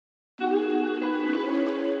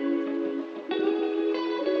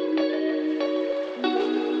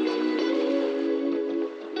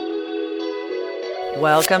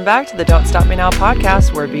Welcome back to the Don't Stop Me Now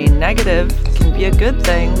podcast, where being negative can be a good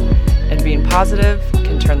thing and being positive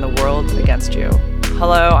can turn the world against you.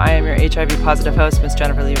 Hello, I am your HIV positive host, Miss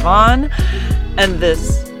Jennifer Lee Vaughn, and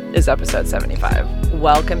this is episode 75.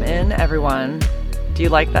 Welcome in, everyone. Do you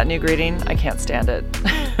like that new greeting? I can't stand it.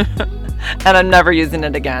 And I'm never using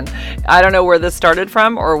it again. I don't know where this started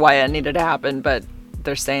from or why it needed to happen, but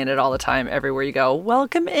they're saying it all the time everywhere you go.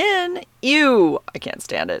 Welcome in. Ew. I can't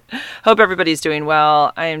stand it. Hope everybody's doing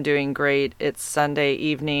well. I am doing great. It's Sunday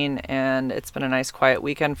evening and it's been a nice quiet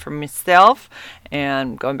weekend for myself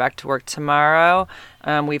and going back to work tomorrow.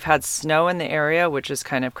 We've had snow in the area, which is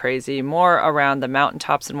kind of crazy, more around the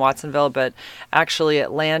mountaintops in Watsonville, but actually it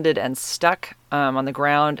landed and stuck on the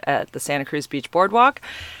ground at the Santa Cruz Beach Boardwalk.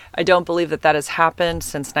 I don't believe that has happened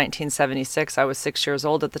since 1976. I was 6 years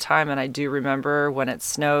old at the time, and I do remember when it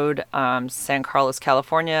snowed San Carlos,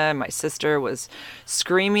 California. My sister was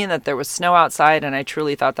screaming that there was snow outside, and I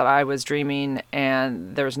truly thought that I was dreaming,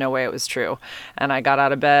 and there was no way it was true. And I got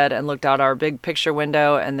out of bed and looked out our big picture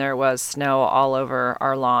window, and there was snow all over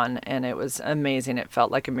our lawn, and it was amazing. It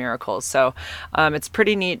felt like a miracle. So it's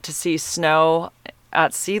pretty neat to see snow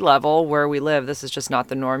at sea level where we live. This is just not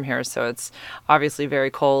the norm here, so it's obviously very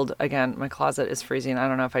cold. Again, my closet is freezing. I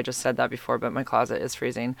don't know if I just said that before, but my closet is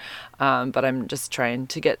freezing. But I'm just trying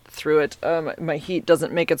to get through it. My heat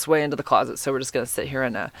doesn't make its way into the closet, so we're just going to sit here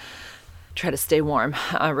and try to stay warm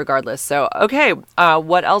regardless. So, okay,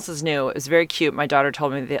 what else is new? It's very cute. My daughter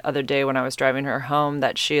told me the other day when I was driving her home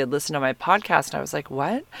that she had listened to my podcast. And I was like,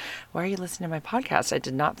 what? Why are you listening to my podcast? I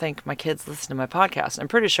did not think my kids listen to my podcast. I'm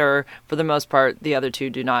pretty sure for the most part, the other two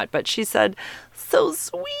do not. But she said, so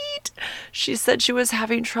sweet. She said she was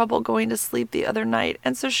having trouble going to sleep the other night.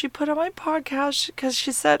 And so she put on my podcast because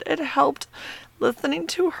she said it helped listening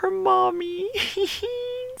to her mommy.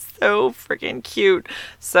 So freaking cute.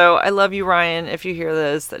 So I love you, Ryan. If you hear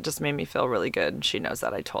this, that just made me feel really good. She knows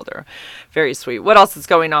that. I told her. Very sweet. What else is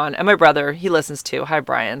going on? And my brother, he listens too. Hi,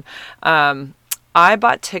 Brian. I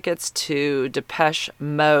bought tickets to Depeche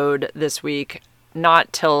Mode this week. It's not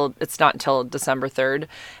until December 3rd.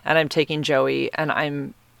 And I'm taking Joey, and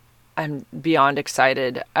I'm beyond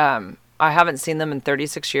excited. I haven't seen them in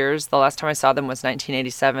 36 years. The last time I saw them was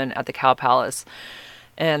 1987 at the Cow Palace.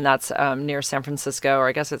 And that's near San Francisco, or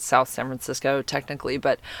I guess it's South San Francisco technically.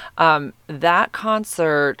 But that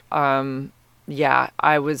concert,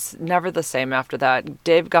 I was never the same after that.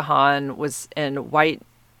 Dave Gahan was in white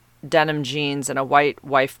denim jeans and a white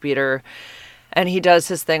wife beater. And he does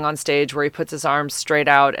his thing on stage where he puts his arms straight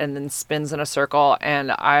out and then spins in a circle.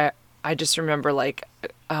 And I just remember like,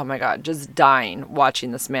 oh my God, just dying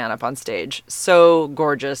watching this man up on stage. So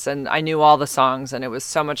gorgeous. And I knew all the songs and it was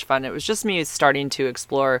so much fun. It was just me starting to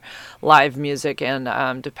explore live music,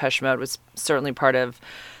 and Depeche Mode was certainly part of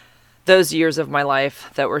those years of my life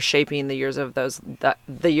that were shaping the years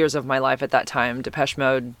of my life at that time. Depeche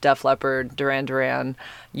Mode, Def Leppard, Duran Duran,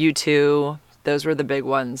 U2. Those were the big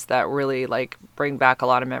ones that really like bring back a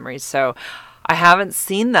lot of memories. So I haven't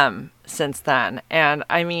seen them since then. And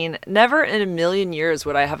I mean, never in a million years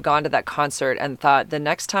would I have gone to that concert and thought the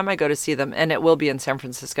next time I go to see them, and it will be in San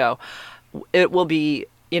Francisco, it will be,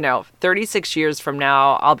 36 years from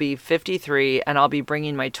now, I'll be 53 and I'll be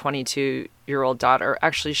bringing my 22-year-old daughter.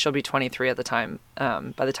 Actually, she'll be 23 at the time,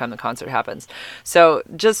 by the time the concert happens. So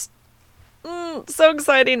just so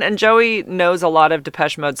exciting. And Joey knows a lot of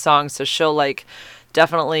Depeche Mode songs, so she'll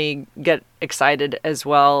definitely get excited as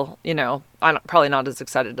well. I'm probably not as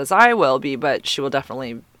excited as I will be, but she will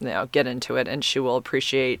definitely, get into it, and she will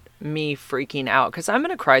appreciate me freaking out because I'm going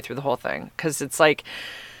to cry through the whole thing. Because it's like,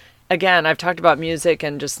 again, I've talked about music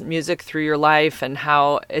and just music through your life and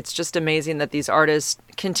how it's just amazing that these artists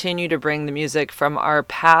continue to bring the music from our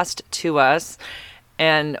past to us.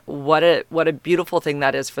 And what a beautiful thing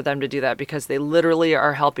that is for them to do that, because they literally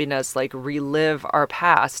are helping us relive our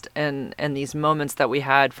past and these moments that we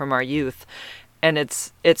had from our youth. And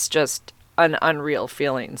it's just an unreal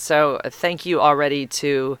feeling. So thank you already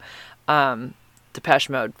to Depeche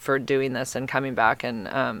Mode for doing this and coming back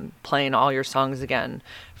and playing all your songs again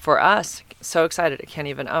for us. So excited. I can't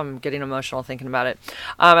even, I'm getting emotional thinking about it.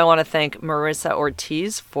 I want to thank Marissa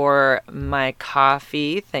Ortiz for my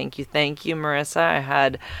coffee. Thank you, Marissa. I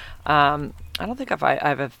had, I don't think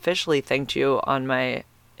I've officially thanked you on my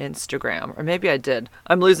Instagram, or maybe I did.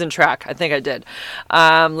 I'm losing track. I think I did.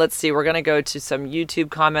 Let's see. We're going to go to some YouTube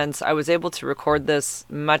comments. I was able to record this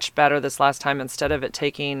much better this last time instead of it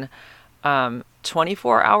taking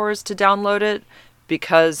 24 hours to download it,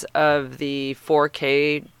 because of the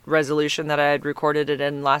 4K resolution that I had recorded it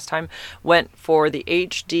in last time, went for the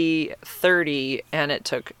HD 30, and it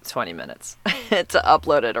took 20 minutes to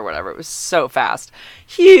upload it or whatever. It was so fast.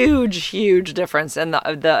 Huge difference. And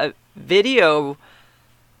the video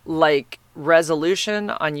like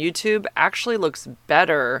resolution on YouTube actually looks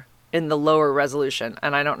better in the lower resolution,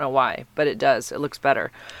 and I don't know why, but it does. It looks better.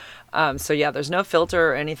 So yeah, there's no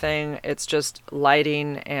filter or anything. It's just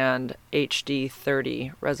lighting and HD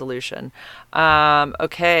 30 resolution.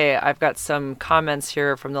 Okay, I've got some comments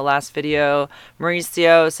here from the last video.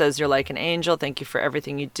 Mauricio says, "You're like an angel. Thank you for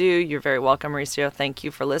everything you do." You're very welcome, Mauricio. Thank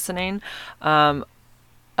you for listening. Augusto,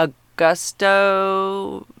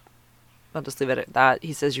 I'll just leave it at that.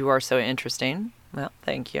 He says, "You are so interesting." Well,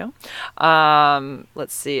 thank you.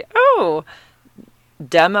 Let's see. Oh,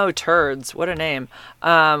 Demo Turds. What a name.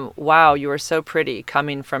 Wow, you are so pretty.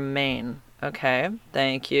 Coming from Maine. Okay,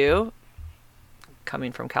 thank you.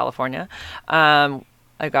 Coming from California.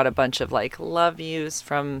 I got a bunch of like love yous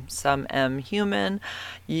from some human.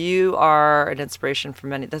 You are an inspiration for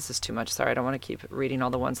many. This is too much. Sorry, I don't want to keep reading all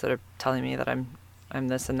the ones that are telling me that I'm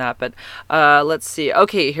this and that, but let's see.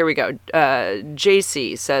 Okay, here we go.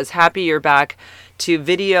 JC says, "Happy you're back to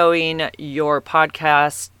videoing your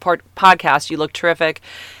podcast. You look terrific.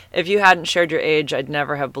 If you hadn't shared your age, I'd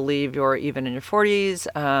never have believed you're even in your 40s.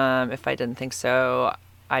 If I didn't think so,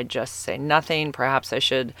 I'd just say nothing. Perhaps I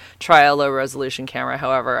should try a low resolution camera.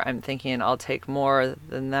 However, I'm thinking I'll take more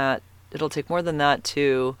than that. It'll take more than that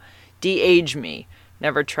to de-age me.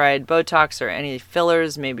 Never tried Botox or any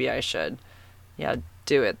fillers. Maybe I should." Yeah,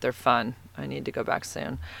 do it. They're fun. I need to go back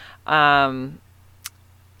soon.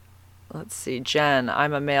 Let's see. Jen,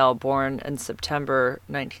 I'm a male born in September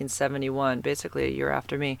 1971, basically a year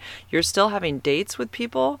after me. You're still having dates with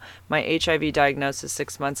people? My HIV diagnosis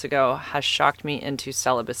 6 months ago has shocked me into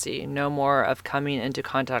celibacy. No more of coming into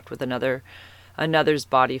contact with another's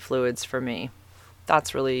body fluids for me.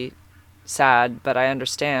 That's really sad, but I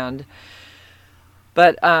understand.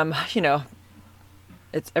 But,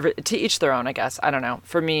 it's to each their own, I guess. I don't know.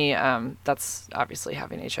 For me, that's obviously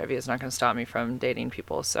having HIV is not going to stop me from dating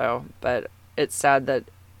people. So, but it's sad that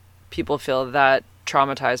people feel that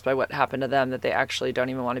traumatized by what happened to them that they actually don't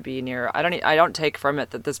even want to be near. I don't take from it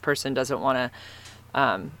that this person doesn't want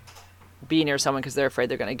to be near someone because they're afraid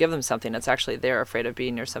they're going to give them something. It's actually they're afraid of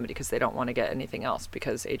being near somebody because they don't want to get anything else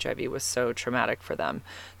because HIV was so traumatic for them.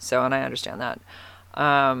 So, and I understand that.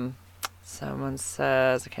 Someone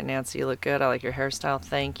says, "Okay, Nancy, you look good. I like your hairstyle."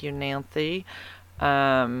 Thank you, Nancy.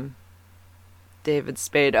 David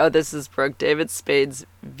Spade. Oh, this is Brooke. David Spade's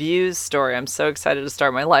views story. I'm so excited to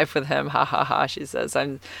start my life with him. Ha ha ha. She says,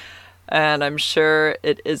 I'm sure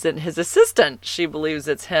it isn't his assistant. She believes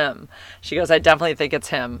it's him. She goes, "I definitely think it's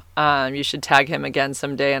him. You should tag him again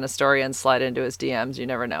someday in a story and slide into his DMs. You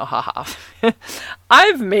never know." Haha.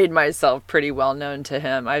 I've made myself pretty well known to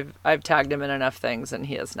him. I've tagged him in enough things and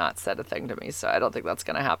he has not said a thing to me, so I don't think that's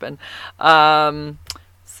going to happen.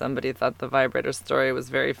 Somebody thought the vibrator story was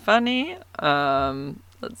very funny. Let's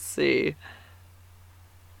see.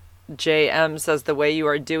 JM says, "The way you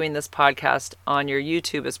are doing this podcast on your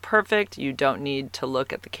YouTube is perfect. You don't need to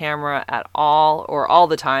look at the camera at all or all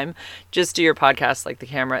the time. Just do your podcast like the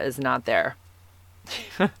camera is not there."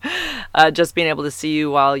 Just being able to see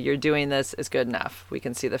you while you're doing this is good enough. We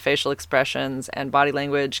can see the facial expressions and body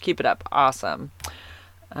language. Keep it up. Awesome.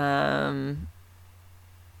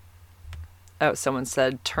 Oh, someone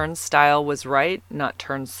said turnstile was right, not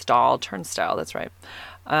turnstile. Turnstile, that's right.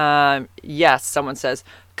 Yes, someone says,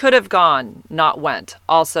 "Could have gone, not went."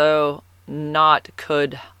 Also, not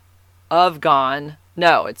could have gone.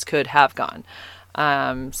 No, it's could have gone.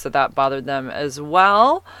 So that bothered them as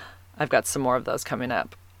well. I've got some more of those coming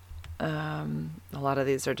up. A lot of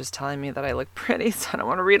these are just telling me that I look pretty, so I don't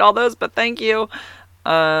want to read all those, but thank you.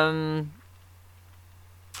 I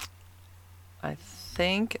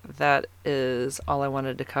think that is all I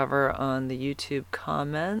wanted to cover on the YouTube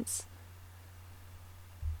comments.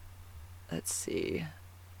 Let's see.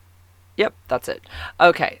 Yep, that's it.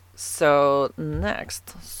 Okay, so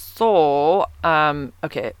next.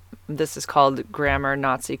 Okay, this is called Grammar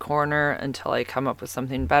Nazi Corner until I come up with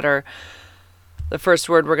something better. The first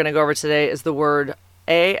word we're going to go over today is the word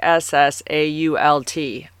ASSAULT.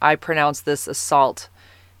 I pronounce this assault.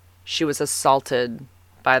 She was assaulted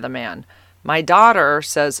by the man. My daughter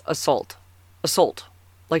says assault. Assault.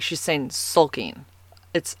 Like she's saying sulking.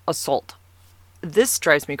 It's assault. This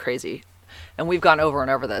drives me crazy. And we've gone over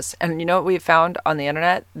and over this. And you know what we've found on the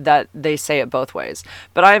internet? That they say it both ways.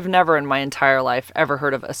 But I've never in my entire life ever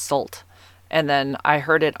heard of assault. And then I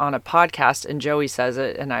heard it on a podcast and Joey says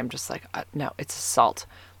it and I'm just like, no, it's assault.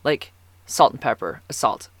 Like Salt and pepper.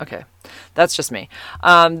 Salt. Okay. That's just me.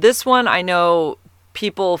 This one, I know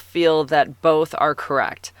people feel that both are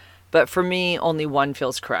correct, but for me, only one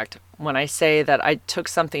feels correct. When I say that I took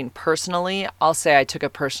something personally, I'll say I took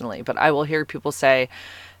it personally, but I will hear people say,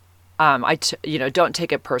 don't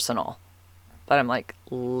take it personal. But I'm like,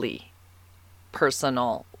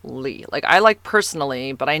 personally. Like, I like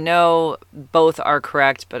personally, but I know both are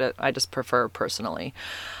correct, but I just prefer personally.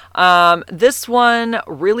 This one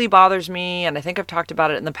really bothers me, and I think I've talked about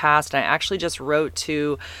it in the past. And I actually just wrote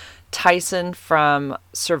to Tyson from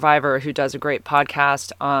Survivor, who does a great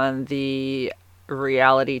podcast on the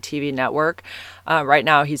reality TV network. Right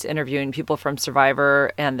now he's interviewing people from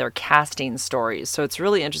Survivor and their casting stories. So it's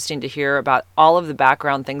really interesting to hear about all of the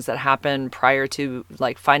background things that happen prior to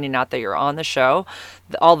like finding out that you're on the show,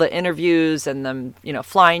 all the interviews and them,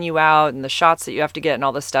 flying you out and the shots that you have to get and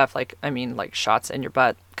all this stuff. Like shots in your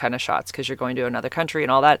butt kind of shots, because you're going to another country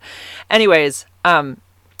and all that. Anyways,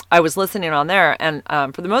 I was listening on there, and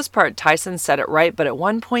for the most part, Tyson said it right, but at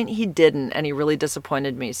one point he didn't, and he really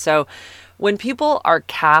disappointed me. So when people are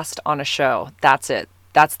cast on a show, that's it.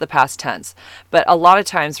 That's the past tense. But a lot of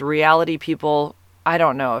times, reality people, I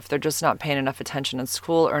don't know if they're just not paying enough attention in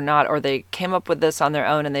school or not, or they came up with this on their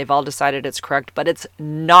own and they've all decided it's correct, but it's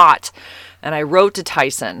not. And I wrote to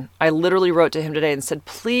Tyson. I literally wrote to him today and said,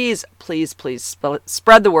 please, please, please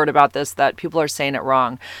spread the word about this, that people are saying it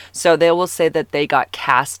wrong. So they will say that they got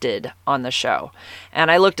casted on the show. And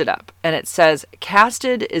I looked it up, and it says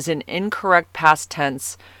casted is an incorrect past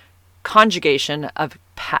tense conjugation of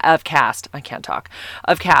cast. I can't talk.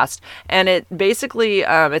 Of cast. And it basically,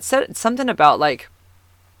 it said something about like,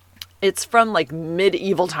 it's from like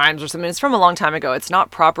medieval times or something. It's from a long time ago. It's not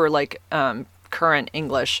proper like current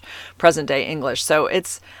English, present day English. So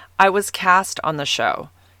I was cast on the show.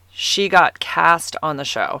 She got cast on the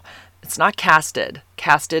show. It's not casted.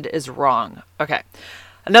 Casted is wrong. Okay.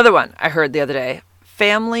 Another one I heard the other day.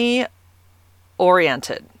 Family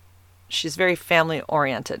oriented. She's very family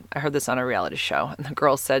oriented. I heard this on a reality show, and the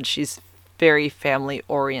girl said she's very family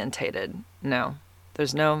orientated. No,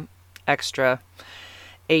 there's no extra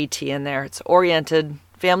AT in there. It's oriented,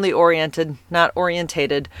 family oriented, not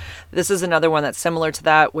orientated. This is another one that's similar to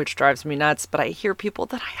that, which drives me nuts. But I hear people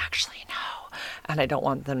that I actually know, and I don't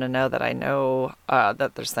want them to know that I know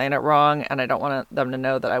that they're saying it wrong, and I don't want them to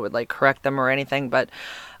know that I would like correct them or anything. But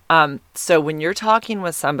so when you're talking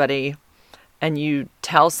with somebody and you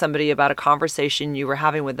tell somebody about a conversation you were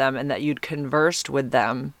having with them and that you'd conversed with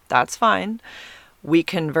them, that's fine. We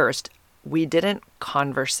conversed. We didn't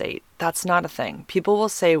conversate. That's not a thing. People will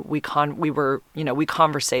say we conversated.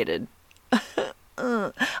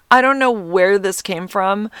 I don't know where this came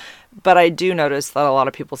from, but I do notice that a lot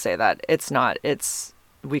of people say that. It's not. It's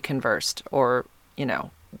we conversed, or,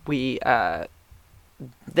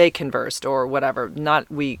 they conversed or whatever, not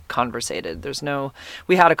we conversated.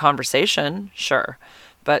 We had a conversation, sure,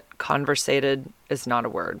 but conversated is not a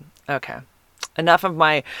word. Okay. Enough of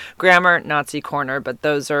my grammar Nazi corner, but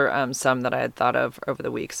those are some that I had thought of over the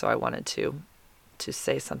week, so I wanted to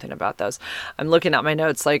say something about those. I'm looking at my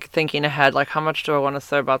notes, like thinking ahead, like how much do I want to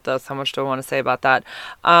say about this? How much do I want to say about that?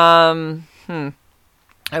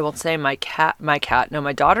 I will say my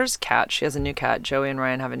daughter's cat, she has a new cat. Joey and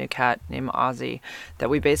Ryan have a new cat named Ozzy that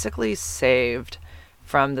we basically saved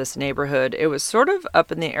from this neighborhood. It was sort of up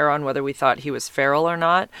in the air on whether we thought he was feral or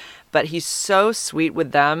not, but he's so sweet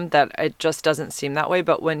with them that it just doesn't seem that way.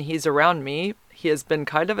 But when he's around me, he has been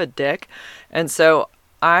kind of a dick. And so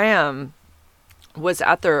I was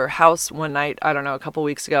at their house one night, I don't know, a couple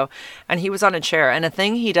weeks ago, and he was on a chair, and a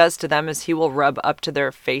thing he does to them is he will rub up to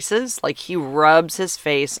their faces. Like, he rubs his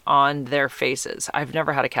face on their faces. I've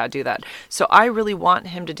never had a cat do that. So I really want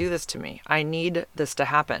him to do this to me. I need this to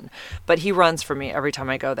happen. But he runs for me every time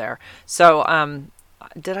I go there. So,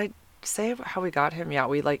 did I say how we got him? Yeah,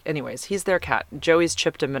 anyways, he's their cat. Joey's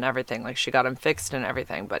chipped him and everything. Like, she got him fixed and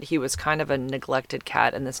everything, but he was kind of a neglected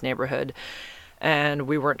cat in this neighborhood. And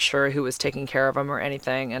we weren't sure who was taking care of him or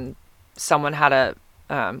anything. And someone had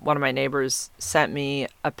one of my neighbors sent me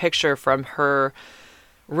a picture from her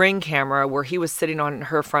Ring camera where he was sitting on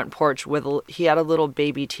her front porch he had a little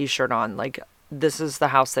baby t-shirt on. Like, this is the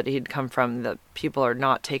house that he'd come from. The people are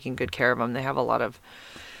not taking good care of him. They have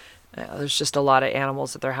there's just a lot of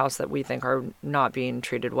animals at their house that we think are not being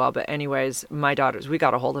treated well. But anyways, we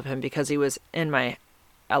got a hold of him because he was in my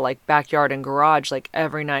backyard and garage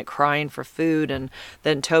every night crying for food, and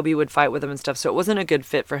then Toby would fight with him and stuff, so it wasn't a good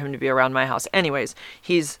fit for him to be around my house. Anyways,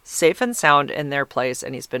 he's safe and sound in their place,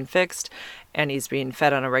 and he's been fixed, and he's being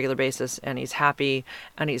fed on a regular basis, and he's happy,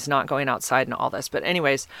 and he's not going outside and all this. But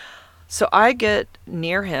anyways, So I get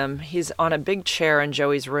near him. He's on a big chair in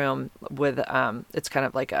Joey's room with, it's kind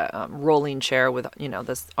of like a rolling chair with,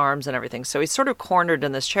 this arms and everything. So he's sort of cornered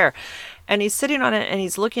in this chair and he's sitting on it and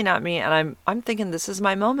he's looking at me and I'm thinking, this is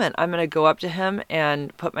my moment. I'm going to go up to him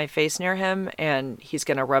and put my face near him and he's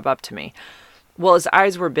going to rub up to me. Well, his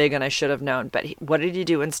eyes were big and I should have known, but what did he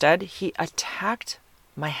do instead? He attacked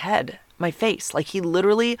my head, my face. Like he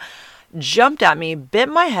literally jumped at me, bit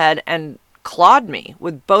my head and clawed me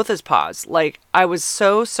with both his paws. Like I was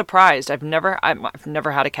so surprised. I've never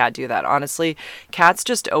had a cat do that. Honestly, cats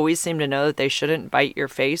just always seem to know that they shouldn't bite your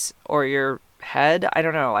face or your head. I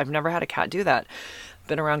don't know. I've never had a cat do that.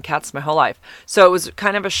 Been around cats my whole life. So it was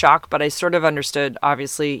kind of a shock, but I sort of understood.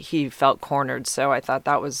 Obviously he felt cornered. So I thought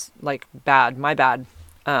that was like bad, my bad.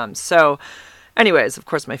 So anyways, of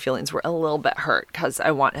course my feelings were a little bit hurt because I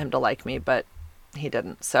want him to like me, but he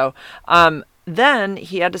didn't. So, then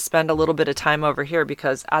he had to spend a little bit of time over here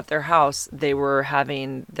because at their house, they were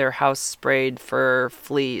having their house sprayed for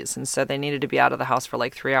fleas. And so they needed to be out of the house for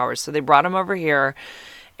like 3 hours. So they brought him over here.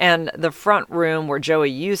 And the front room where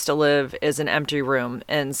Joey used to live is an empty room.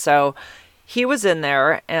 And so he was in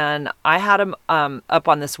there and I had him up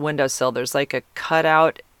on this windowsill. There's like a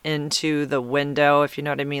cutout into the window, if you know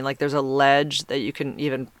what I mean. Like there's a ledge that you can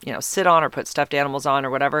even, sit on or put stuffed animals on or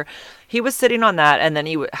whatever. He was sitting on that and then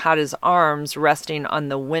he had his arms resting on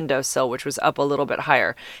the windowsill, which was up a little bit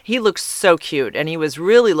higher. He looked so cute and he was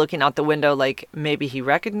really looking out the window like maybe he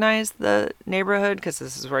recognized the neighborhood because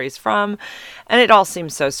this is where he's from. And it all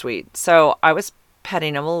seemed so sweet. So I was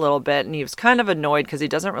petting him a little bit and he was kind of annoyed because he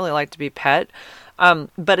doesn't really like to be pet.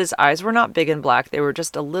 But his eyes were not big and black. They were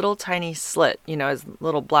just a little tiny slit. His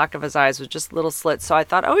little black of his eyes was just little slits. So I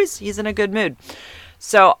thought, oh, he's in a good mood.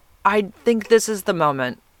 So I think this is the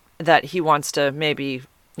moment that he wants to maybe,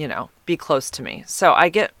 be close to me. So I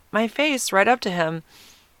get my face right up to him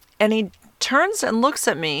and he turns and looks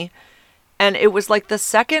at me. And it was like the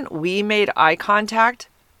second we made eye contact,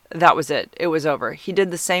 that was it. It was over. He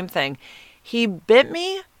did the same thing. He bit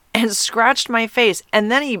me and scratched my face.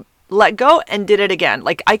 And then he let go and did it again.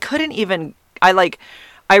 Like I couldn't even, I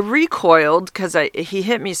recoiled because he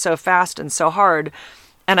hit me so fast and so hard.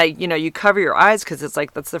 And you cover your eyes because it's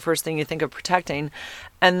like, that's the first thing you think of protecting.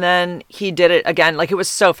 And then he did it again. Like it was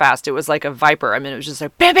so fast. It was like a viper. I mean, it was just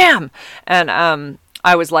like bam, bam. And,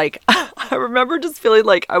 I was like, I remember just feeling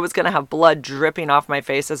like I was going to have blood dripping off my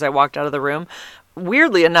face as I walked out of the room.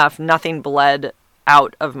 Weirdly enough, nothing bled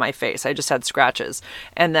out of my face. I just had scratches.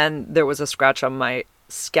 And then there was a scratch on my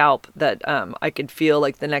scalp that I could feel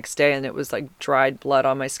like the next day and it was like dried blood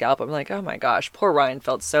on my scalp. I'm like, oh my gosh, poor Ryan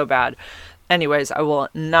felt so bad. Anyways, I will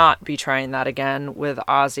not be trying that again with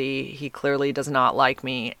Ozzy. He clearly does not like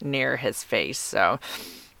me near his face. So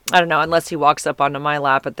I don't know, unless he walks up onto my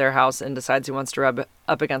lap at their house and decides he wants to rub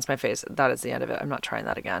up against my face. That is the end of it. I'm not trying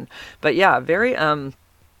that again. But yeah, very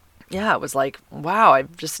yeah, it was like, wow,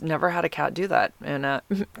 I've just never had a cat do that. And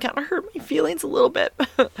kind of hurt my feelings a little bit.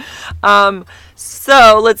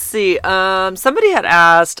 So let's see. Somebody had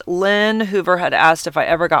asked, Lynn Hoover had asked if I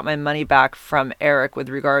ever got my money back from Eric with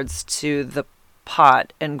regards to the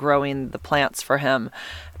pot and growing the plants for him.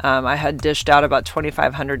 I had dished out about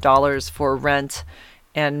 $2,500 for rent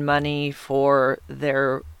and money for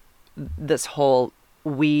this whole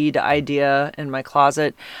weed idea in my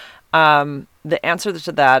closet. The answer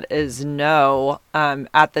to that is no.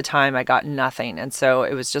 At the time I got nothing. And so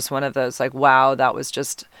it was just one of those like, wow, that was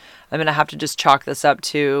just, I'm going to have to just chalk this up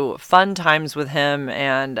to fun times with him.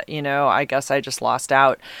 And, I guess I just lost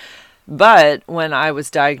out. But when I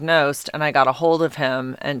was diagnosed and I got a hold of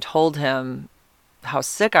him and told him how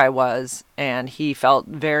sick I was and he felt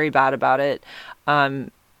very bad about it,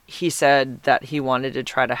 he said that he wanted to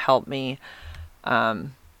try to help me,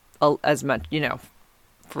 as much,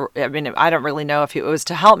 I don't really know if it was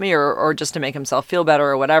to help me or just to make himself feel better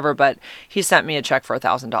or whatever, but he sent me a check for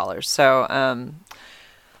 $1,000. So,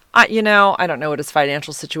 I don't know what his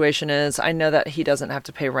financial situation is. I know that he doesn't have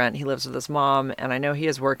to pay rent. He lives with his mom and I know he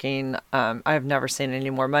is working. I've never seen any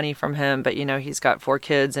more money from him, but he's got 4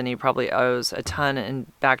 kids and he probably owes a ton in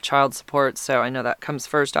back child support. So I know that comes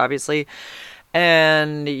first, obviously.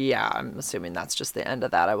 And yeah, I'm assuming that's just the end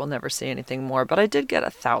of that. I will never see anything more, but I did get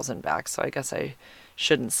 $1,000 back. So I guess I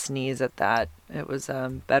shouldn't sneeze at that. It was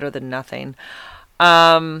better than nothing.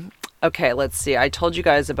 Okay, let's see. I told you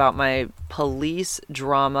guys about my police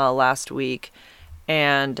drama last week,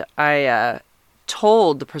 and I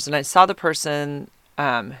told the person, I saw the person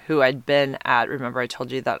who I'd been at. Remember, I told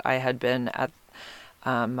you that I had been at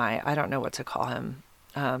I don't know what to call him.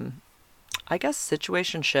 I guess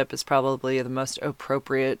situationship is probably the most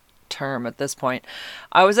appropriate term at this point.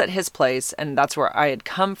 I was at his place, and that's where I had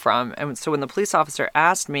come from. And so when the police officer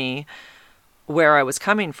asked me where I was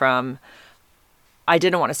coming from, I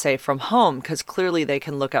didn't want to say from home because clearly they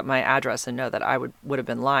can look up my address and know that I would have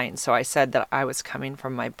been lying. So I said that I was coming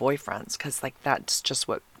from my boyfriend's because like that's just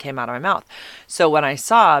what came out of my mouth. So when I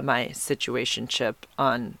saw my situationship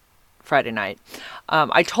on Friday night,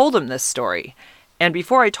 I told him this story. And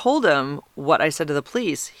before I told him what I said to the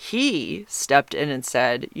police, he stepped in and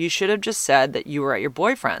said, "You should have just said that you were at your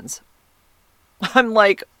boyfriend's." I'm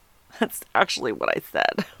like, that's actually what I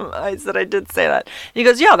said. I said I did say that. And he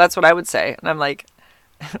goes, "Yeah, that's what I would say." And I'm like,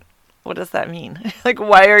 what does that mean? Like,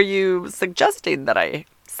 why are you suggesting that I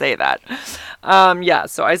say that? Yeah,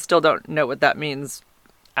 so I still don't know what that means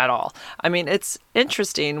at all. I mean, it's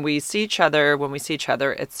interesting. We see each other. When we see each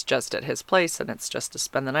other, it's just at his place, and it's just to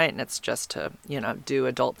spend the night, and it's just to, do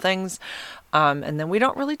adult things. And then we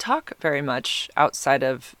don't really talk very much outside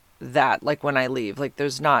of that, like when I leave. Like,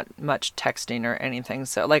 there's not much texting or anything.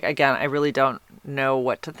 So, like, again, I really don't know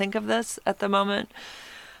what to think of this at the moment.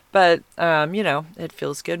 But, it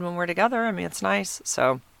feels good when we're together. I mean, it's nice.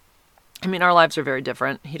 So, I mean, our lives are very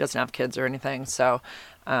different. He doesn't have kids or anything. So,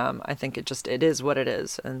 I think it is what it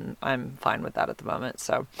is. And I'm fine with that at the moment.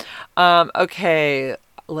 So, okay,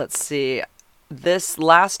 let's see. This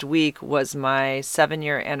last week was my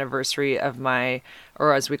 7-year anniversary of my,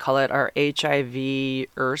 or as we call it, our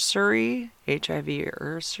HIV-ursary.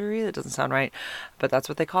 HIV-ursary? That doesn't sound right, but that's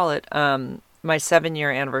what they call it. My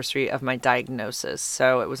 7-year anniversary of my diagnosis.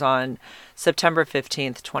 So it was on September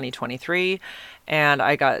 15th, 2023. And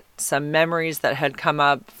I got some memories that had come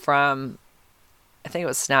up from, I think it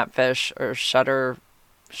was Snapfish or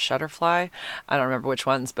Shutterfly. I don't remember which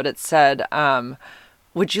ones, but it said,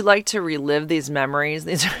 would you like to relive these memories?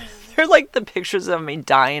 They're like the pictures of me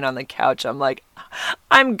dying on the couch. I'm like,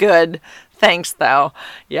 I'm good. Thanks, though.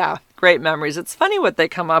 Yeah, great memories. It's funny what they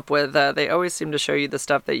come up with. They always seem to show you the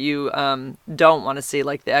stuff that you don't want to see,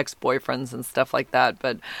 like the ex-boyfriends and stuff like that.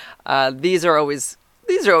 But these are always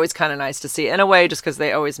kind of nice to see in a way, just because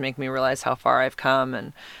they always make me realize how far I've come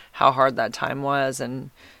and how hard that time was, and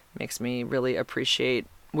makes me really appreciate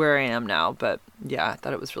where I am now. But yeah, I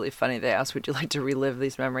thought it was really funny. They asked, would you like to relive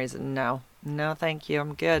these memories? And no, thank you.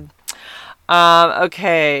 I'm good.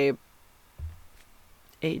 Okay.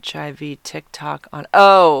 HIV TikTok on,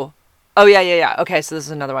 oh yeah. Okay. So this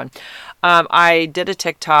is another one. I did a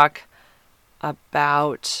TikTok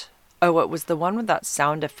about, what was the one with that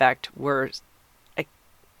sound effect where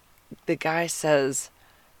the guy says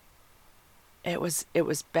it was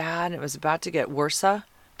bad. It was about to get worse.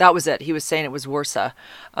 That was it. He was saying it was worse.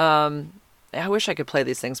 I wish I could play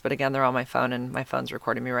these things, but again, they're on my phone and my phone's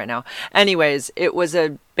recording me right now. Anyways, it was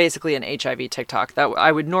basically an HIV TikTok that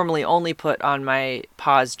I would normally only put on my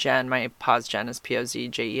PozGen. My PozGen is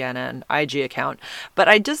PozGen IG account. But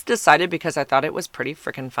I just decided, because I thought it was pretty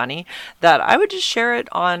freaking funny, that I would just share it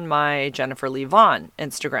on my Jennifer Lee Vaughn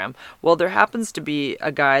Instagram. Well, there happens to be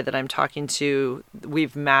a guy that I'm talking to.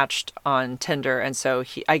 We've matched on Tinder. And so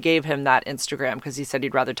I gave him that Instagram because he said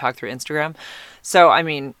he'd rather talk through Instagram. So, I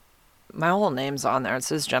mean, my whole name's on there. It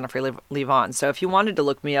says Jennifer Lee Vaughn. So if he wanted to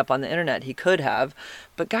look me up on the internet, he could have.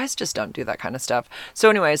 But guys just don't do that kind of stuff. So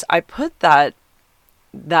anyways, I put that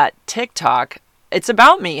TikTok. It's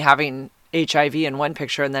about me having HIV in one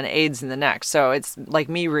picture and then AIDS in the next. So it's like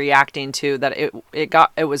me reacting to that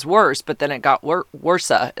it was worse, but then it got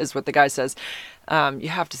worse, is what the guy says. You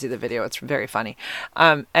have to see the video. It's very funny.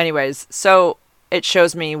 Anyways, so it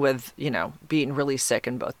shows me with, being really sick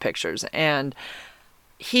in both pictures. And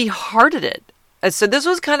he hearted it. And so this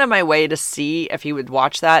was kind of my way to see if he would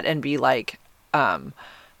watch that and be like,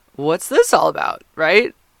 what's this all about?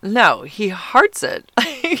 Right? No, he hearts it.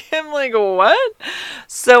 I'm like, what?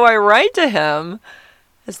 So I write to him.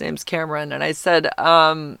 His name's Cameron. And I said,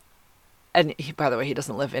 and he, by the way, he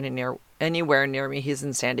doesn't live anywhere near me. He's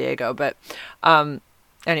in San Diego. But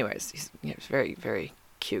anyways, he's a very, very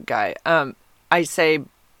cute guy. I say,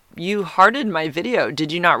 you hearted my video.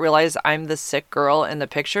 Did you not realize I'm the sick girl in the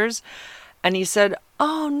pictures? And he said,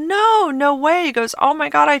 oh, no way. He goes, oh my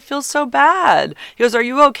God, I feel so bad. He goes, are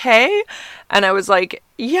you okay? And I was like,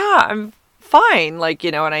 yeah, I'm fine. Like,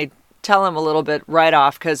 and I tell him a little bit right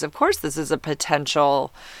off, because of course this is a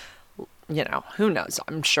potential, who knows?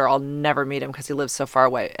 I'm sure I'll never meet him because he lives so far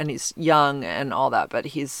away and he's young and all that, but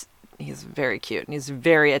he's very cute and he's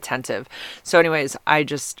very attentive. So anyways, I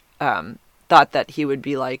just, thought that he would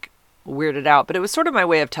be like weirded out, but it was sort of my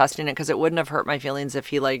way of testing it, because it wouldn't have hurt my feelings if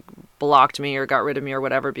he like blocked me or got rid of me or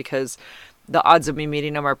whatever, because the odds of me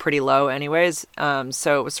meeting him are pretty low anyways.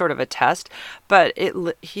 So it was sort of a test, but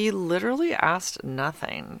he literally asked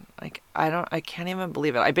nothing. Like, I can't even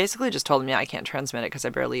believe it. I basically just told him, yeah, I can't transmit it because I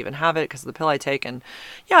barely even have it because of the pill I take. And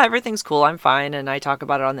yeah, everything's cool. I'm fine. And I talk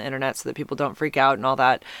about it on the internet so that people don't freak out and all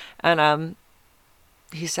that. And,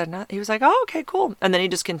 he said, no, he was like, oh, okay, cool. And then he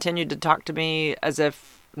just continued to talk to me as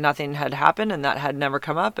if nothing had happened and that had never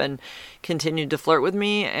come up, and continued to flirt with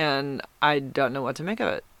me. And I don't know what to make of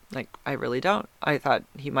it. Like, I really don't. I thought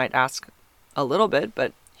he might ask a little bit,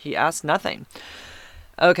 but he asked nothing.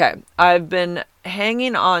 Okay, I've been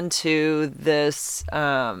hanging on to this.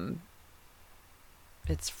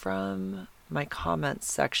 It's from my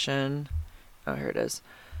comments section. Oh, here it is.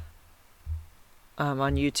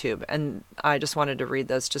 On YouTube. And I just wanted to read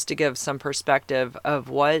this just to give some perspective of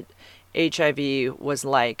what HIV was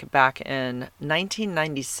like back in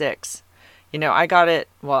 1996. You know, I got it,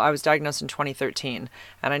 well, I was diagnosed in 2013,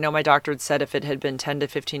 and I know my doctor had said if it had been 10 to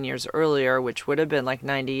 15 years earlier, which would have been like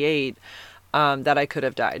 98, that I could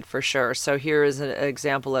have died for sure. So here is an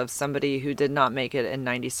example of somebody who did not make it in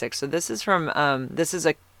 96. So this is from, this is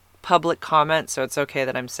a public comment, so it's okay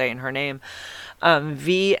that I'm saying her name,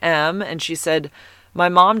 VM, and she said, my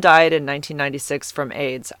mom died in 1996 from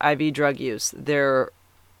AIDS, IV drug use. There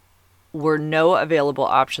were no available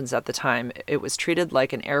options at the time. It was treated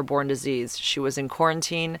like an airborne disease. She was in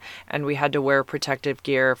quarantine, and we had to wear protective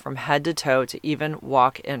gear from head to toe to even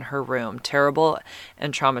walk in her room. Terrible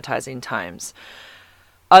and traumatizing times.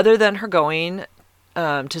 Other than her going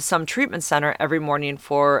to some treatment center every morning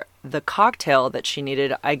for the cocktail that she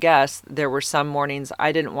needed, I guess there were some mornings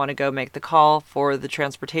I didn't want to go make the call for the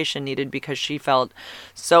transportation needed because she felt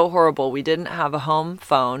so horrible. We didn't have a home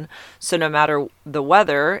phone, so no matter the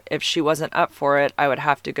weather, if she wasn't up for it, I would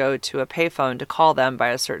have to go to a payphone to call them by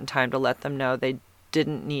a certain time to let them know they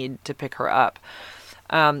didn't need to pick her up.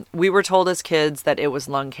 We were told as kids that it was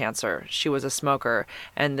lung cancer. She was a smoker,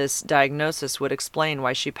 and this diagnosis would explain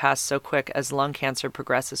why she passed so quick as lung cancer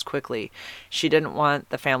progresses quickly. She didn't want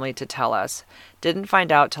the family to tell us. Didn't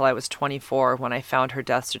find out till I was 24 when I found her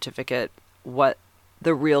death certificate what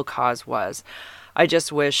the real cause was. I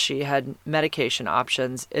just wish she had medication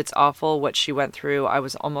options. It's awful what she went through. I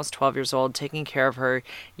was almost 12 years old taking care of her.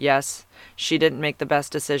 Yes, she didn't make the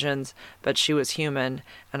best decisions, but she was human,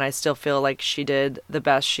 and I still feel like she did the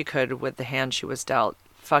best she could with the hand she was dealt.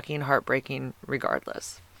 Fucking heartbreaking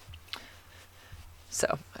regardless.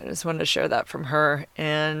 So I just wanted to share that from her,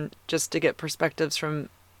 and just to get perspectives from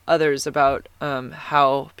others about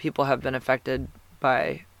how people have been affected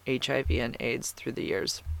by HIV and AIDS through the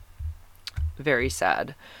years. Very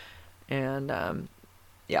sad. And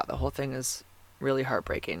yeah, the whole thing is really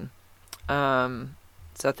heartbreaking.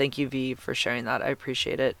 So thank you, V, for sharing that. I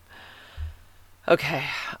appreciate it. Okay.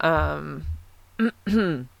 Kind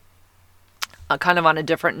of on a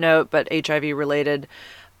different note, but HIV related.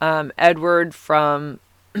 Edward from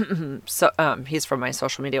he's from my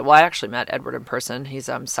social media. Well, I actually met Edward in person. He's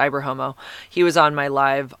cyber homo. He was on my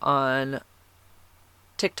live on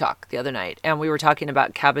TikTok the other night, and we were talking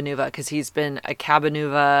about Cabenuva because he's been a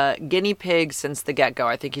Cabenuva guinea pig since the get-go.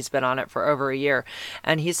 I think he's been on it for over a year,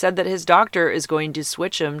 and he said that his doctor is going to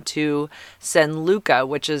switch him to Senluca,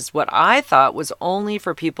 which is what I thought was only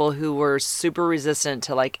for people who were super resistant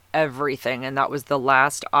to like everything, and that was the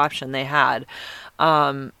last option they had.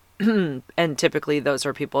 And typically those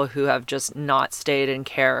are people who have just not stayed in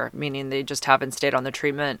care, meaning they just haven't stayed on the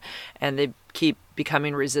treatment, and they keep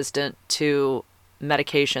becoming resistant to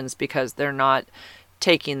medications because they're not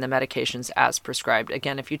taking the medications as prescribed.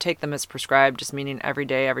 Again, if you take them as prescribed, just meaning every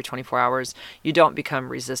day, every 24 hours, you don't become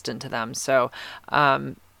resistant to them. So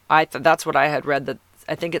that's what I had read, that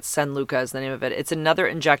I think it's Senluca is the name of it. It's another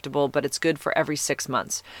injectable, but it's good for every 6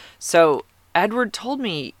 months. So Edward told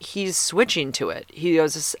me he's switching to it. He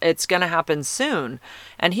goes, it's going to happen soon.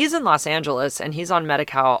 And he's in Los Angeles, and he's on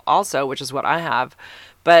Medi-Cal also, which is what I have.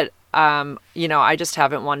 But I just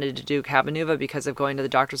haven't wanted to do Cabenuva because of going to the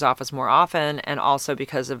doctor's office more often, and also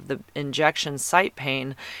because of the injection site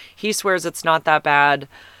pain. He swears it's not that bad.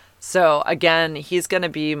 So again, he's going to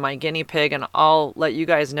be my guinea pig, and I'll let you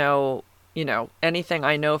guys know, anything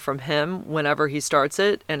I know from him whenever he starts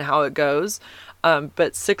it and how it goes.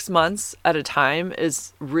 But 6 months at a time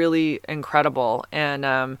is really incredible.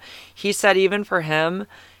 And he said even for him,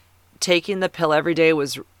 taking the pill every day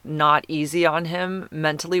was not easy on him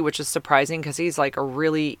mentally, which is surprising because he's like a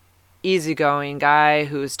really easygoing guy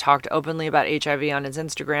who's talked openly about HIV on his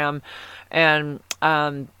Instagram. And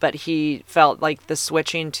but he felt like the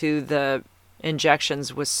switching to the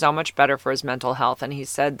injections was so much better for his mental health. And he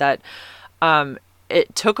said that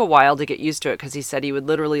it took a while to get used to it because he said he would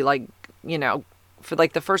literally for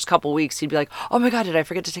like the first couple weeks, he'd be like, oh my God, did I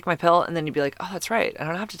forget to take my pill? And then he'd be like, oh, that's right. I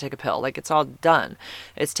don't have to take a pill. Like, it's all done.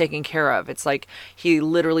 It's taken care of. It's like he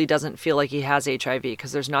literally doesn't feel like he has HIV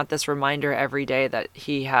because there's not this reminder every day that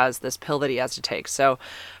he has this pill that he has to take. So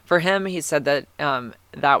for him, he said that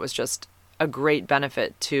that was just a great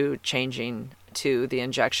benefit to changing to the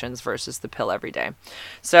injections versus the pill every day.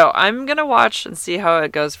 So I'm going to watch and see how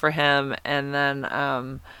it goes for him. And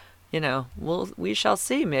then, we shall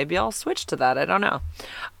see. Maybe I'll switch to that. I don't know.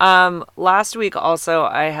 Last week also,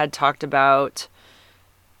 I had talked about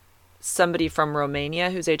somebody from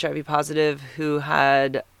Romania who's HIV positive who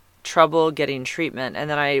had trouble getting treatment. And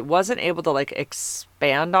then I wasn't able to like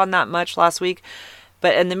expand on that much last week.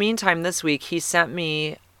 But in the meantime, this week, he sent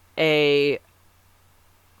me a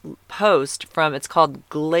post from, it's called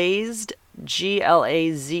Glazed,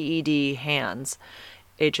 Glazed Hands,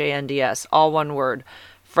 HANDS, all one word,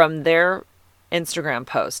 from their Instagram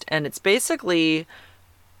post. And it's basically,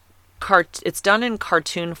 it's done in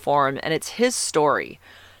cartoon form, and it's his story.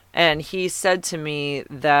 And he said to me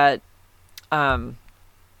that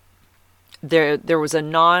there was a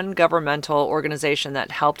non-governmental organization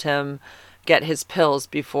that helped him get his pills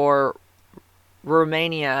before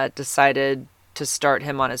Romania decided to start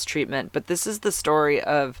him on his treatment. But this is the story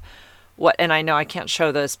of what, and I know I can't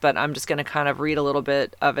show this, but I'm just going to kind of read a little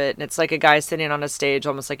bit of it. And it's like a guy sitting on a stage,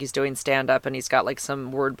 almost like he's doing stand-up, and he's got like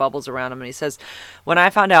some word bubbles around him. And he says, when I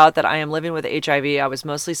found out that I am living with HIV, I was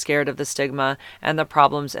mostly scared of the stigma and the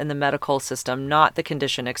problems in the medical system, not the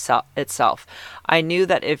condition itself. I knew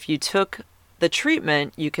that if you took the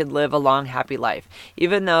treatment, you could live a long, happy life.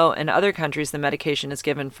 Even though in other countries the medication is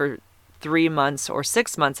given for 3 months or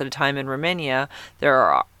 6 months at a time, in Romania, there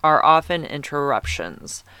are often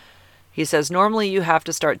interruptions. He says, normally you have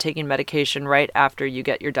to start taking medication right after you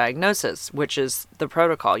get your diagnosis, which is the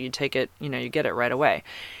protocol. You take it, you get it right away.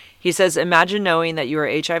 He says, imagine knowing that you are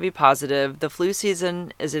HIV positive, the flu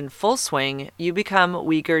season is in full swing, you become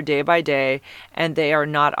weaker day by day, and they are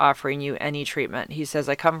not offering you any treatment. He says,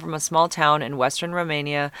 I come from a small town in western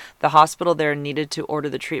Romania. The hospital there needed to order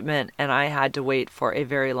the treatment, and I had to wait for a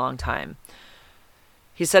very long time.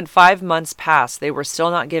 He said 5 months passed. They were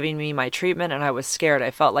still not giving me my treatment, and I was scared.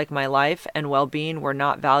 I felt like my life and well-being were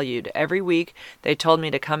not valued. Every week, they told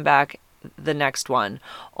me to come back the next one,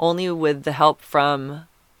 only with the help from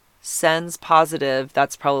Sens Positive,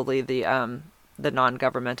 that's probably the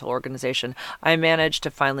non-governmental organization, I managed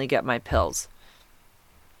to finally get my pills.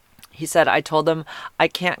 He said, I told them I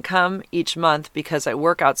can't come each month because I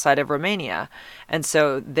work outside of Romania. And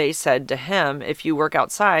so they said to him, if you work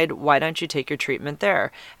outside, why don't you take your treatment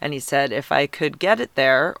there? And he said, if I could get it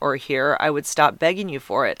there or here, I would stop begging you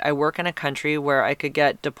for it. I work in a country where I could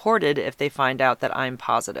get deported if they find out that I'm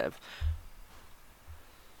positive.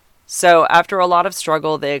 So after a lot of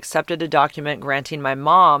struggle, they accepted a document granting my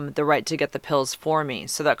mom the right to get the pills for me.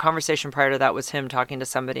 So that conversation prior to that was him talking to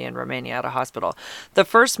somebody in Romania at a hospital. The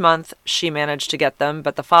first month, she managed to get them,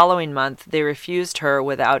 but the following month, they refused her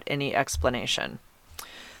without any explanation.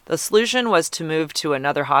 The solution was to move to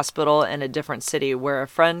another hospital in a different city where a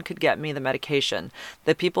friend could get me the medication.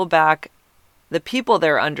 The people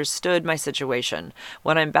there understood my situation.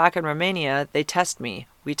 When I'm back in Romania, they test me.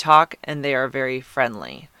 We talk, and they are very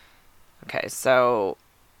friendly. Okay, so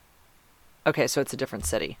it's a different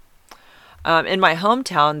city. In my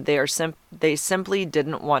hometown, they simply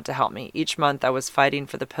didn't want to help me. Each month, I was fighting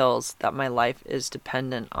for the pills that my life is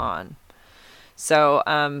dependent on. So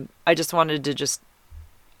I just wanted to just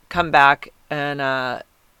come back and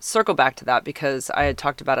circle back to that because I had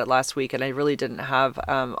talked about it last week and I really didn't have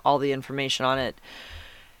all the information on it.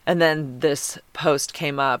 And then this post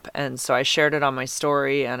came up, and so I shared it on my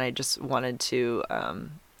story, and I just wanted to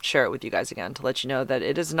share it with you guys again to let you know that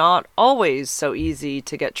it is not always so easy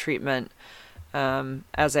to get treatment.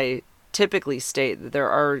 As I typically state, that there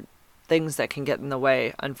are things that can get in the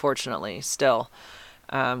way, unfortunately, still.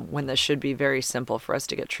 When this should be very simple for us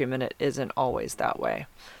to get treatment, it isn't always that way.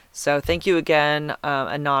 So thank you again,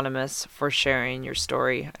 Anonymous, for sharing your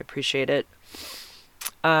story. I appreciate it.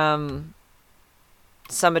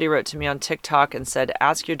 Somebody wrote to me on TikTok and said,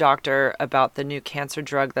 ask your doctor about the new cancer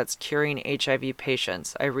drug that's curing HIV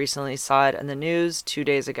patients. I recently saw it in the news 2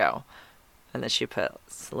 days ago. And then she put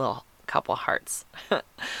a little couple hearts.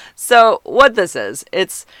 So what this is,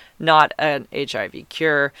 it's not an HIV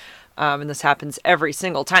cure. And this happens every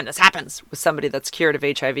single time. This happens with somebody that's cured of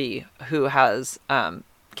HIV who has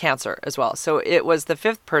cancer as well. So it was the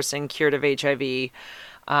 5th person cured of HIV.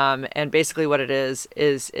 And basically what it is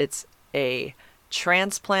it's a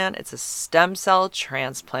transplant. It's a stem cell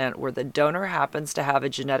transplant where the donor happens to have a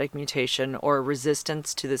genetic mutation or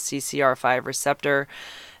resistance to the CCR5 receptor.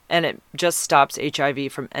 and it just stops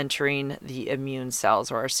HIV from entering the immune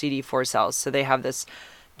cells, or our CD4 cells. So they have this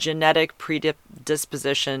genetic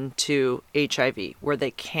predisposition to HIV where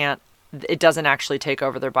it doesn't actually take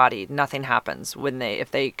over their body. Nothing happens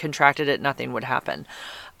if they contracted it, nothing would happen.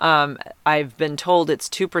 I've been told it's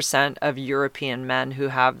 2% of European men who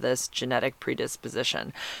have this genetic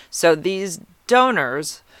predisposition. So these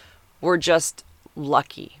donors were just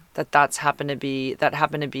lucky that happened to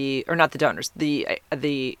be, or not the donors,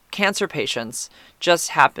 the cancer patients just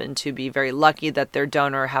happened to be very lucky that their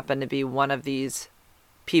donor happened to be one of these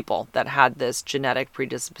people that had this genetic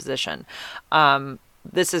predisposition.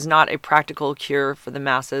 This is not a practical cure for the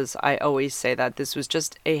masses. I always say that this was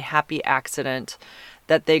just a happy accident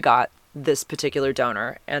that they got this particular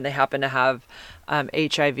donor, and they happen to have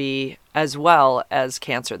HIV as well as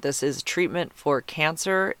cancer. This is treatment for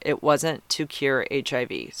cancer. It wasn't to cure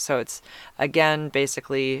HIV. So it's, again,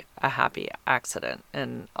 basically a happy accident,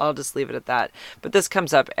 and I'll just leave it at that. But this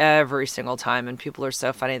comes up every single time, and people are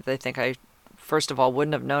so funny that they think I, first of all,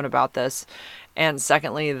 wouldn't have known about this. And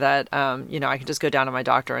secondly, that, I can just go down to my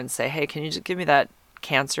doctor and say, hey, can you just give me that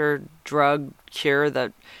cancer drug cure,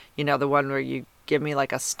 that, the one where you give me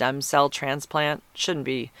like a stem cell transplant? Shouldn't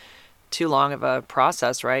be too long of a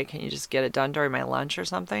process, right? Can you just get it done during my lunch or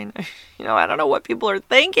something? I don't know what people are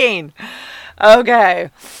thinking. Okay.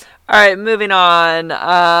 All right, moving on.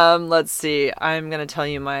 Let's see. I'm going to tell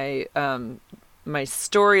you my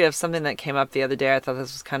story of something that came up the other day. I thought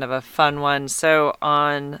this was kind of a fun one. So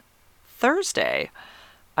on Thursday,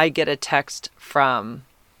 I get a text from,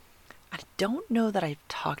 I don't know that I've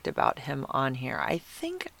talked about him on here. I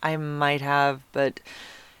think I might have, but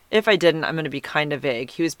if I didn't, I'm going to be kind of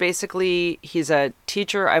vague. He's a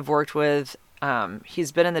teacher I've worked with.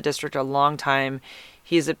 He's been in the district a long time.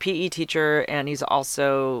 He's a PE teacher, and he's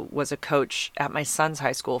also was a coach at my son's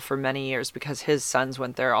high school for many years because his sons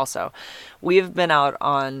went there also. We have gone out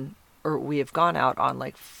on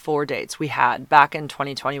like 4 dates. We had back in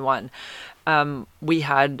 2021.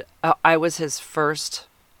 I was his first.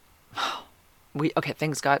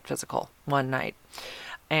 Things got physical one night,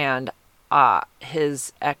 and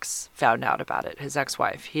his ex found out about it. His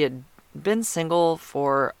ex-wife. He had been single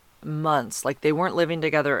for months, like they weren't living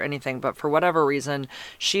together or anything, but for whatever reason,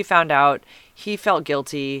 she found out. He felt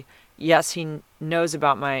guilty. Yes, he knows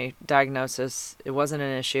about my diagnosis. It wasn't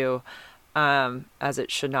an issue, as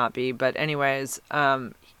it should not be. But anyways,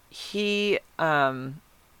 I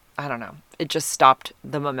don't know. It just stopped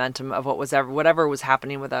the momentum of whatever was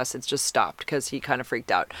happening with us. It's just stopped because he kind of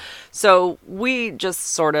freaked out. So we just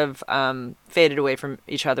sort of faded away from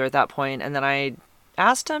each other at that point. And then I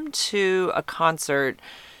asked him to a concert,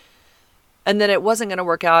 and then it wasn't going to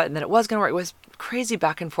work out, and then it was going to work. It was crazy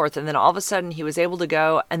back and forth. And then all of a sudden he was able to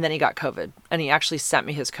go, and then he got COVID, and he actually sent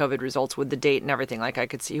me his COVID results with the date and everything. Like I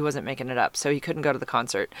could see he wasn't making it up. So he couldn't go to the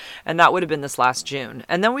concert, and that would have been this last June.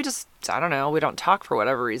 And then we just, I don't know, we don't talk for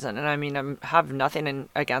whatever reason. And I mean, I have nothing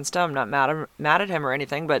against him. I'm not mad at him or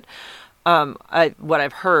anything, but what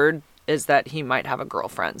I've heard is that he might have a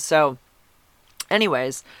girlfriend. So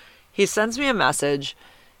anyways, he sends me a message,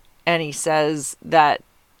 and he says that,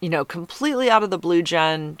 completely out of the blue,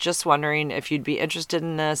 Jen, just wondering if you'd be interested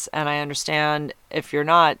in this. And I understand if you're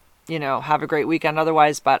not, have a great weekend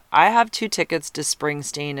otherwise, but I have 2 tickets to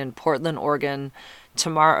Springsteen in Portland, Oregon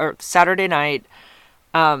Saturday night.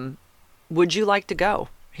 Would you like to go?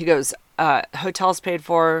 He goes, hotel's paid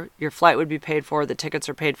for, your flight would be paid for, the tickets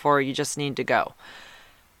are paid for, you just need to go.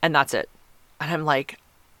 And that's it. And I'm like,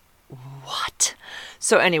 what?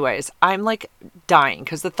 So anyways, I'm like dying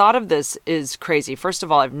because the thought of this is crazy. First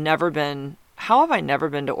of all, how have I never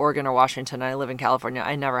been to Oregon or Washington? I live in California.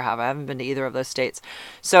 I never have. I haven't been to either of those states.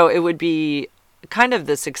 So it would be kind of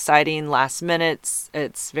this exciting last minute.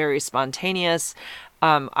 It's very spontaneous.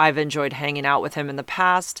 I've enjoyed hanging out with him in the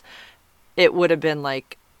past. It would have been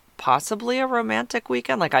like possibly a romantic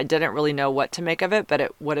weekend. Like I didn't really know what to make of it, but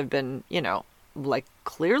it would have been, like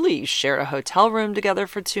clearly shared a hotel room together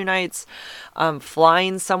for 2 nights,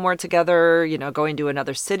 flying somewhere together, going to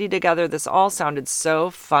another city together. This all sounded so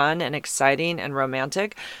fun and exciting and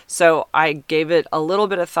romantic. So I gave it a little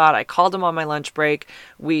bit of thought. I called him on my lunch break.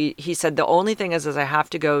 He said, the only thing is I have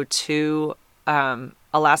to go to,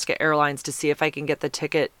 Alaska Airlines to see if I can get the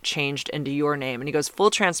ticket changed into your name. And he goes, full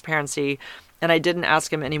transparency. And I didn't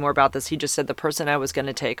ask him any more about this. He just said the person I was going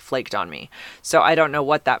to take flaked on me. So I don't know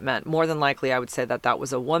what that meant. More than likely, I would say that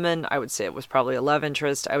was a woman. I would say it was probably a love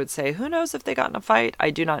interest. I would say, who knows if they got in a fight?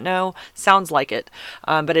 I do not know. Sounds like it.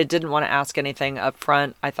 But I didn't want to ask anything up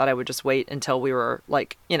front. I thought I would just wait until we were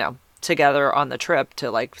like, together on the trip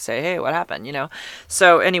to like say, hey, what happened, you know?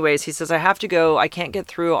 So anyways, he says, I have to go. I can't get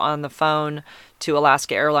through on the phone to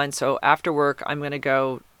Alaska Airlines. So after work, I'm going to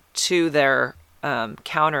go to their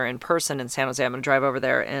counter in person in San Jose. I'm going to drive over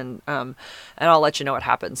there and I'll let you know what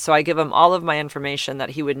happens. So I give him all of my information that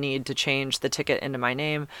he would need to change the ticket into my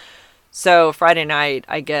name. So Friday night,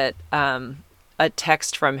 I get a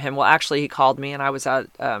text from him. Well, actually, he called me, and I was at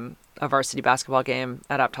a varsity basketball game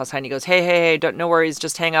at Aptos High, and he goes, hey, no worries,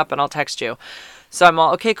 just hang up and I'll text you. So I'm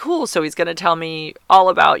all, okay, cool. So he's going to tell me all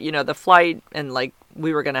about, you know, the flight, and like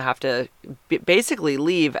we were going to have to basically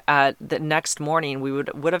leave at the next morning. We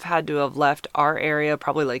would have had to have left our area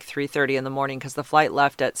probably like 3:30 in the morning because the flight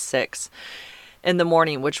left at 6 in the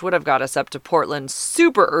morning, which would have got us up to Portland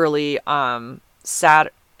super early.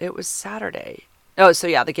 It was Saturday. Oh, so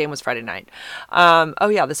yeah, the game was Friday night. Oh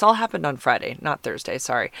yeah, this all happened on Friday, not Thursday.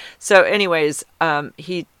 Sorry. So anyways,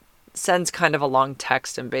 he sends kind of a long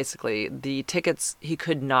text, and basically the tickets, he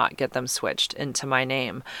could not get them switched into my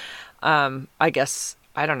name. I guess,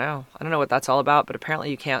 I don't know what that's all about, but apparently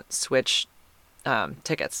you can't switch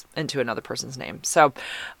tickets into another person's name. So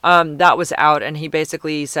that was out, and he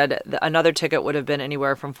basically said another ticket would have been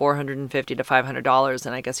anywhere from $450 to $500,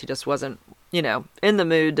 and I guess he just wasn't, you know, in the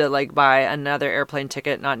mood to like buy another airplane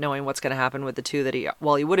ticket, not knowing what's going to happen with the two that he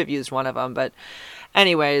would have used one of them, but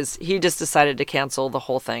anyways, he just decided to cancel the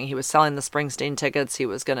whole thing. He was selling the Springsteen tickets. He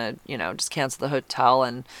was going to, you know, just cancel the hotel,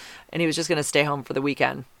 and he was just going to stay home for the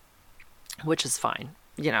weekend, which is fine.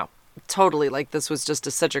 You know, totally, like, this was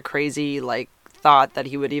just such a crazy, like, thought that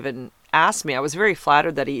he would even ask me. I was very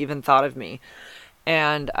flattered that he even thought of me.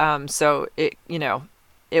 And so it, you know,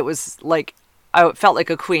 it was like, I felt like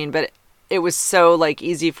a queen, but it was so like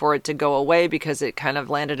easy for it to go away because it kind of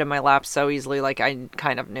landed in my lap so easily. Like I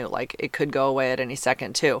kind of knew like it could go away at any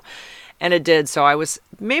second too. And it did. So I was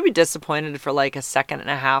maybe disappointed for like a second and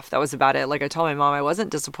a half. That was about it. Like I told my mom, I wasn't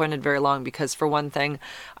disappointed very long because for one thing,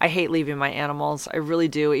 I hate leaving my animals. I really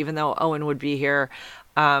do. Even though Owen would be here,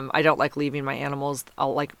 I don't like leaving my animals.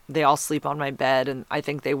 They all sleep on my bed, and I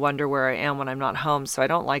think they wonder where I am when I'm not home. So I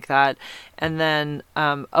don't like that. And then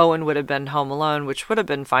Owen would have been home alone, which would have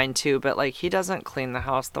been fine too. But like he doesn't clean the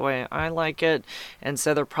house the way I like it, and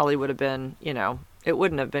so there probably would have been, you know, it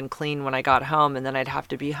wouldn't have been clean when I got home, and then I'd have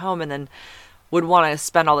to be home, and then would want to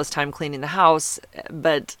spend all this time cleaning the house,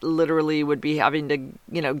 but literally would be having to,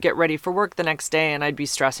 you know, get ready for work the next day, and I'd be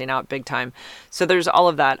stressing out big time. So there's all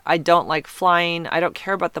of that. I don't like flying. I don't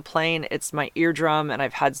care about the plane. It's my eardrum, and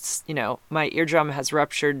I've had, you know, my eardrum has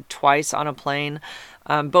ruptured twice on a plane.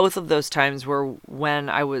 Both of those times were when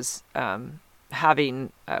I was when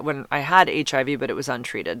I had HIV, but it was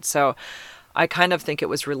untreated. So I kind of think it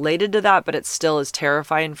was related to that, but it still is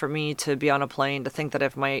terrifying for me to be on a plane, to think that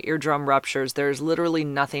if my eardrum ruptures, there's literally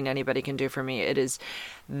nothing anybody can do for me. It is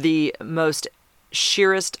the most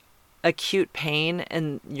sheerest acute pain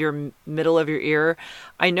in your middle of your ear.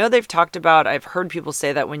 I know they've talked about, I've heard people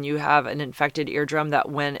say that when you have an infected eardrum, that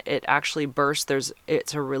when it actually bursts,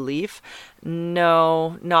 it's a relief.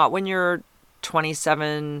 No, not when you're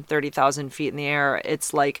 30,000 feet in the air.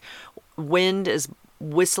 It's like wind is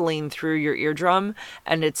whistling through your eardrum,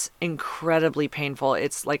 and it's incredibly painful.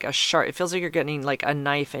 It's like it feels like you're getting like a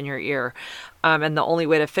knife in your ear. And the only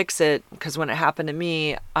way to fix it, because when it happened to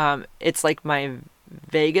me, it's like my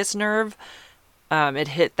vagus nerve, it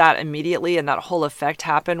hit that immediately, and that whole effect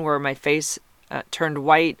happened where my face turned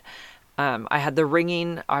white. I had the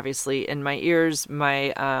ringing, obviously, in my ears.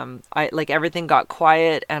 Everything got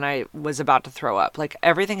quiet, and I was about to throw up. Like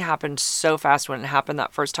everything happened so fast when it happened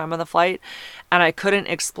that first time on the flight, and I couldn't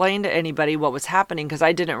explain to anybody what was happening because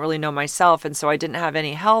I didn't really know myself, and so I didn't have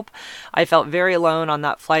any help. I felt very alone on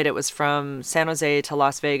that flight. It was from San Jose to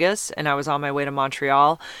Las Vegas, and I was on my way to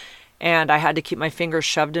Montreal. And I had to keep my fingers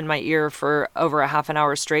shoved in my ear for over a half an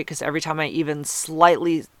hour straight because every time I even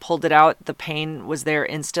slightly pulled it out, the pain was there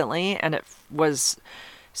instantly. And it was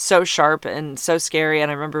so sharp and so scary. And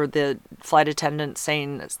I remember the flight attendant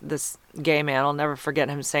saying, this gay man, I'll never forget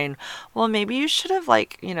him saying, well, maybe you should have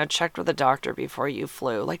checked with a doctor before you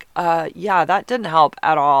flew. Yeah, that didn't help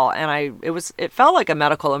at all. And it felt like a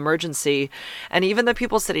medical emergency. And even the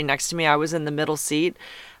people sitting next to me, I was in the middle seat.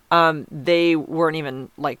 They weren't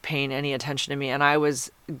even like paying any attention to me, and I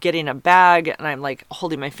was getting a bag, and I'm like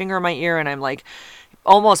holding my finger in my ear, and I'm like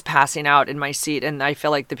almost passing out in my seat, and I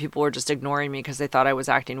feel like the people were just ignoring me because they thought I was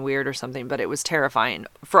acting weird or something, but it was terrifying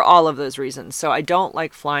for all of those reasons. So I don't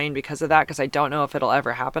like flying because of that, because I don't know if it'll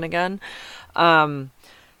ever happen again.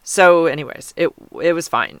 So anyways, it was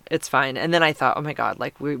fine. It's fine. And then I thought, oh my God,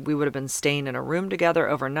 like we would have been staying in a room together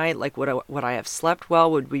overnight. Like would I have slept well?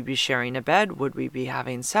 Would we be sharing a bed? Would we be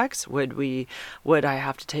having sex? Would I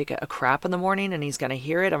have to take a crap in the morning and he's going to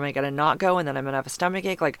hear it? Am I going to not go? And then I'm going to have a stomach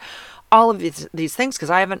ache? Like all of these things. Cause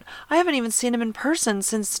I haven't even seen him in person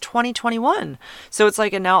since 2021. So it's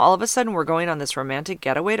like, and now all of a sudden we're going on this romantic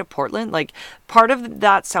getaway to Portland. Like part of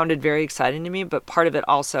that sounded very exciting to me, but part of it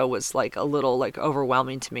also was like a little like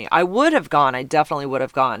overwhelming to me. I would have gone. I definitely would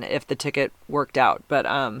have gone if the ticket worked out. But,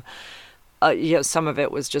 some of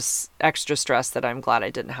it was just extra stress that I'm glad I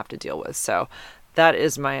didn't have to deal with. So that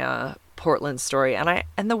is my, Portland story.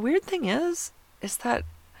 And the weird thing is that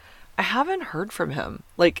I haven't heard from him.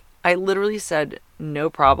 Like I literally said, no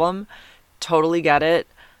problem. Totally get it.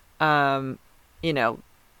 It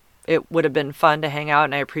would have been fun to hang out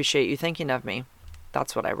and I appreciate you thinking of me.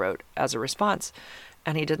 That's what I wrote as a response.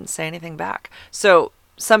 And he didn't say anything back. So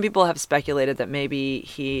some people have speculated that maybe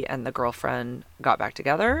he and the girlfriend got back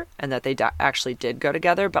together and that they actually did go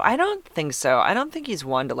together. But I don't think so. I don't think he's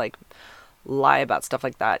one to like lie about stuff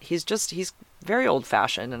like that. He's very old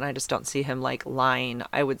fashioned and I just don't see him like lying.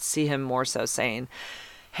 I would see him more so saying,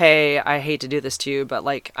 hey, I hate to do this to you, but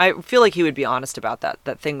like, I feel like he would be honest about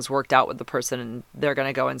that things worked out with the person and they're going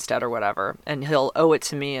to go instead or whatever. And he'll owe it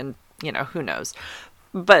to me and, who knows.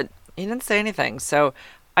 But he didn't say anything. So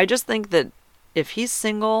I just think that if he's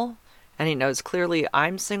single and he knows clearly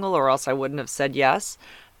I'm single or else I wouldn't have said yes,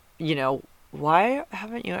 why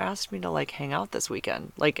haven't you asked me to like hang out this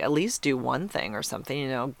weekend? Like at least do one thing or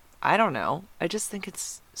something, I don't know. I just think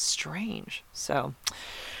it's strange. So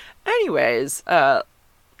anyways,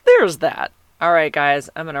 there's that. All right, guys,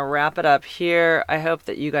 I'm going to wrap it up here. I hope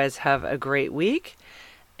that you guys have a great week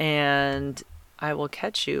and I will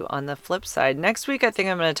catch you on the flip side. Next week, I think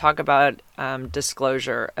I'm going to talk about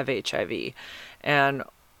disclosure of HIV and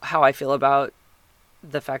how I feel about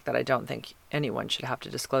the fact that I don't think anyone should have to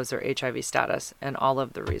disclose their HIV status and all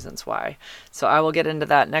of the reasons why. So I will get into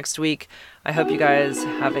that next week. I hope you guys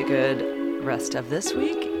have a good rest of this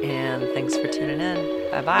week and thanks for tuning in.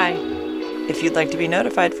 Bye-bye. If you'd like to be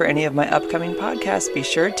notified for any of my upcoming podcasts, be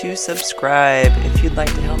sure to subscribe. If you'd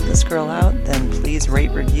like to help this girl out, then please rate,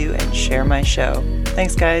 review, and share my show.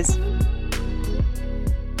 Thanks, guys.